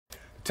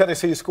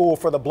Tennessee School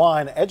for the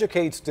Blind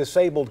educates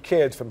disabled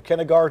kids from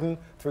kindergarten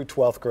through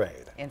 12th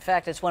grade. In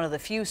fact, it's one of the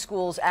few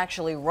schools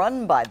actually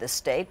run by the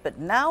state, but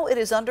now it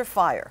is under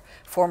fire.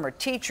 Former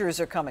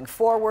teachers are coming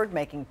forward,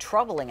 making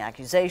troubling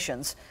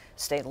accusations.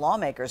 State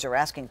lawmakers are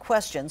asking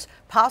questions.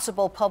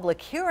 Possible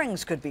public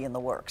hearings could be in the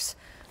works.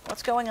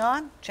 What's going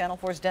on? Channel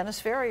 4's Dennis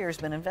Ferrier has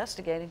been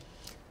investigating.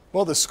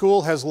 Well, the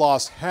school has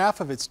lost half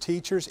of its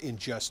teachers in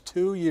just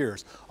 2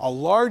 years. A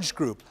large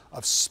group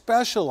of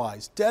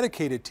specialized,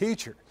 dedicated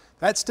teachers.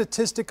 That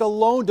statistic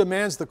alone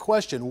demands the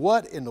question,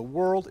 what in the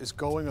world is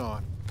going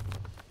on?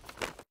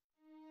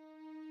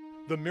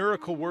 The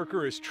miracle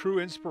worker is true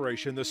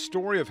inspiration, the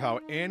story of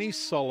how Annie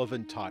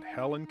Sullivan taught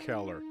Helen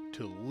Keller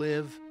to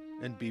live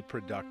and be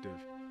productive.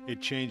 It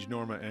changed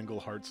Norma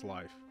Englehardt's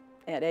life.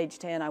 At age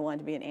 10, I wanted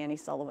to be an Annie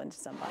Sullivan to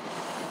somebody.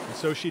 And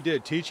so she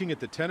did, teaching at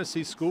the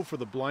Tennessee School for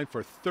the Blind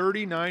for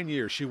 39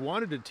 years. She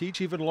wanted to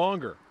teach even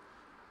longer,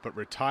 but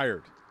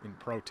retired in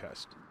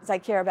protest. I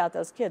care about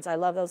those kids. I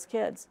love those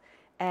kids,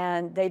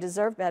 and they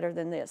deserve better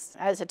than this.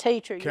 As a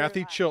teacher,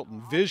 Kathy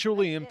Chilton,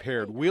 visually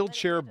impaired,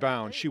 wheelchair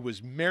bound. She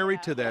was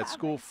married to that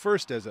school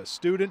first as a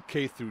student,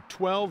 K through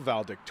 12,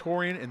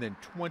 valedictorian, and then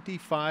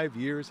 25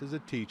 years as a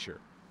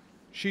teacher.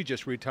 She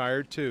just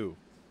retired too.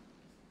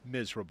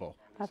 Miserable.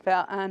 I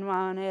felt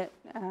unwanted,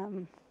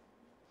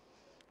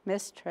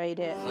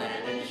 mistreated.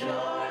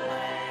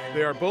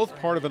 They are both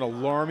part of an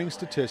alarming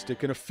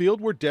statistic in a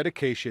field where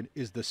dedication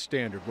is the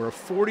standard, where a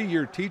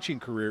 40-year teaching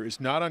career is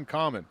not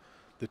uncommon.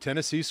 The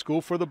Tennessee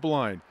School for the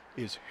Blind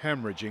is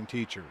hemorrhaging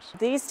teachers.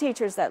 These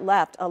teachers that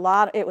left,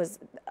 it was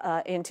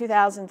in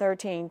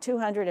 2013,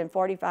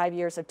 245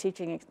 years of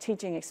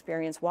teaching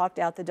experience walked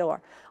out the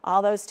door.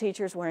 All those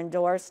teachers were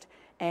endorsed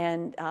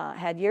and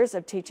had years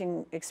of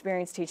teaching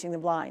experience teaching the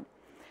blind.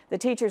 The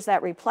teachers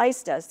that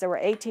replaced us, there were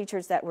 8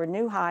 teachers that were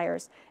new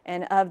hires,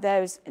 and of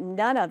those,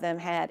 none of them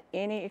had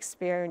any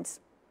experience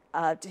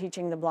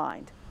teaching the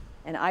blind.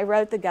 And I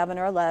wrote the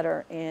governor a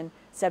letter in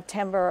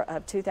September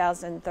of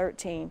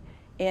 2013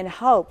 in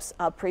hopes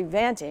of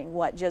preventing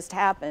what just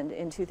happened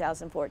in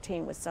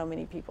 2014 with so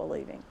many people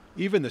leaving.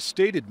 Even the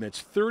state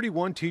admits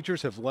 31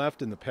 teachers have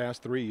left in the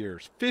past 3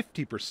 years,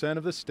 50%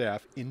 of the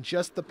staff in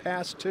just the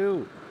past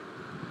 2.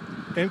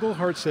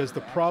 Englehardt says the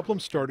problem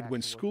started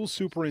when school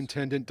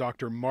superintendent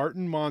Dr.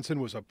 Martin Monson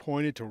was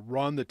appointed to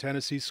run the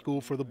Tennessee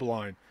School for the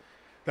Blind.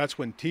 That's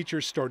when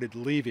teachers started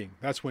leaving.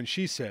 That's when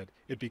she said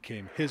it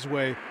became his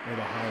way or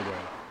the highway.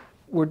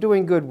 We're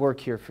doing good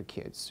work here for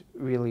kids,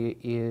 really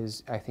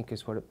is, I think,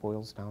 is what it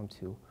boils down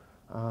to.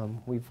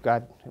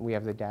 We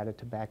have the data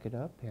to back it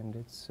up, and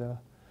it's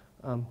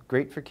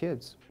great for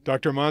kids.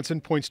 Dr.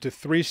 Monson points to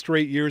 3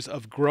 straight years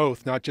of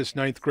growth, not just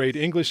 9th grade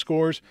English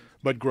scores,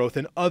 but growth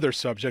in other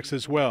subjects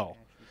as well.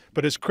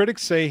 But his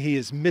critics say he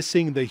is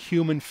missing the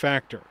human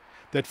factor,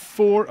 that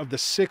 4 of the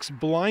 6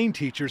 blind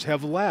teachers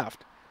have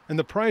left. And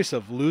the price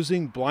of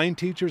losing blind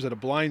teachers at a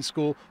blind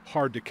school,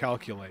 hard to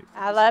calculate.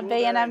 I love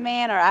being a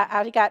mentor.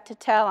 I got to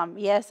tell them,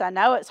 yes, I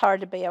know it's hard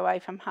to be away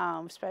from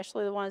home,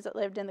 especially the ones that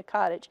lived in the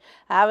cottage.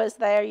 I was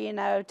there, you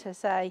know, to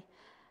say,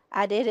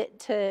 I did it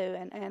too,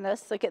 and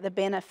let's look at the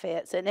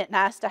benefits. Isn't it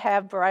nice to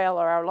have Braille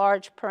or our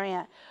large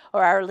print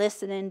or our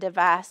listening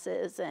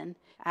devices? And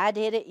I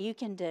did it, you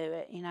can do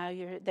it. You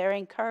know, they're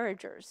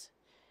encouragers.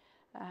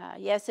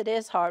 Yes, it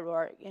is hard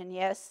work, and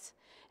yes,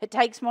 it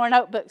takes more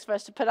notebooks for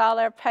us to put all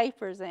our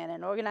papers in.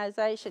 And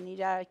organization, you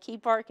gotta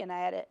keep working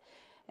at it.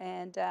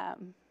 And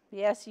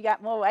yes, you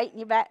got more weight in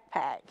your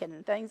backpack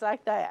and things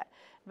like that.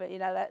 But you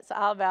know, that's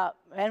all about,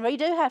 and we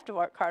do have to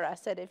work hard. I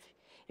said,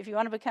 if you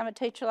want to become a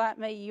teacher like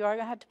me, you are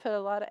going to have to put a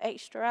lot of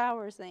extra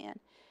hours in.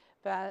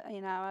 But,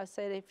 you know, I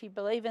said if you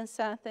believe in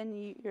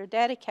something, you're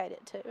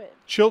dedicated to it.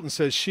 Chilton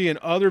says she and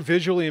other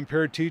visually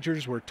impaired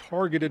teachers were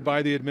targeted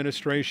by the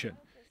administration.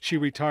 She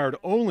retired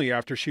only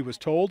after she was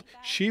told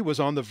she was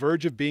on the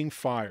verge of being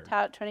fired.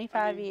 Taught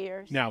 25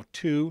 years. Now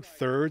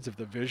 2/3 of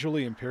the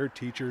visually impaired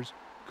teachers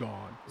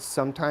gone.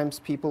 Sometimes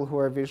people who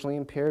are visually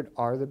impaired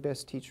are the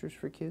best teachers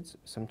for kids.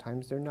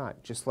 Sometimes they're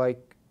not, just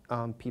like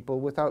people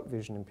without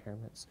vision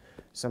impairments.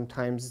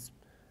 Sometimes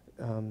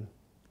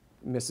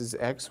Mrs.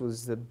 X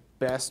was the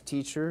best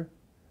teacher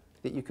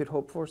that you could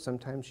hope for.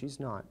 Sometimes she's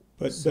not.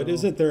 But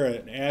isn't there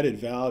an added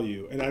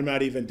value, and I'm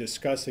not even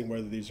discussing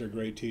whether these are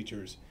great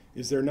teachers,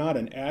 is there not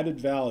an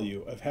added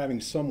value of having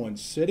someone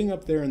sitting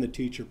up there in the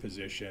teacher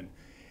position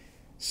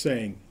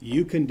saying,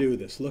 you can do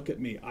this, look at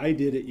me, I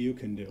did it, you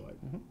can do it.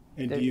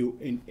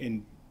 Mm-hmm.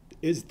 And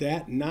is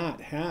that not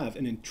have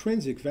an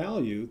intrinsic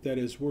value that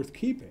is worth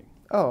keeping?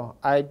 Oh,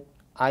 I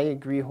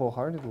agree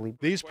wholeheartedly.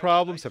 These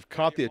problems have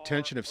caught the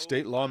attention of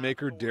state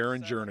lawmaker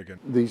Darren Jernigan.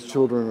 These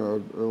children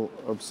are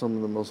of some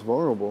of the most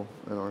vulnerable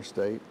in our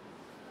state,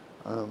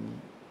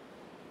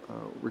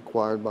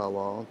 required by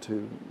law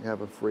to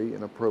have a free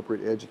and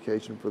appropriate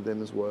education for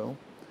them as well.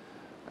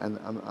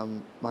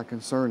 And my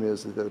concern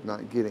is that they're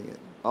not getting it.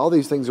 All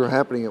these things are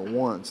happening at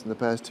once in the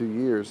past 2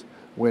 years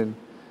when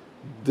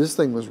this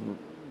thing was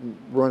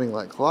running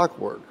like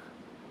clockwork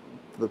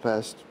for the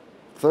past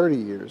 30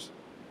 years.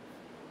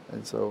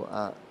 And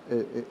so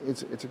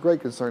it's a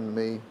great concern to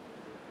me.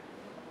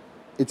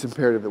 it's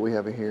imperative that we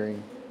have a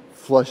hearing,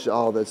 flush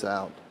all this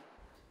out.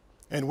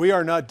 And we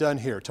are not done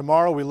here.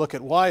 Tomorrow we look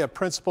at why a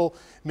principal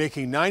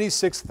making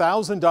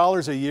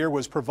 $96,000 a year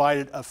was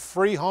provided a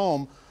free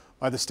home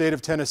by the state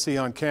of Tennessee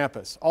on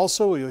campus.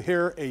 Also, you'll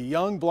hear a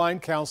young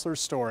blind counselor's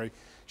story.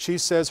 She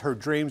says her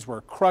dreams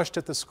were crushed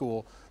at the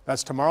school.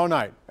 That's tomorrow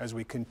night as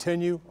we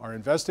continue our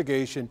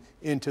investigation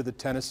into the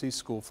Tennessee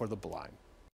School for the Blind.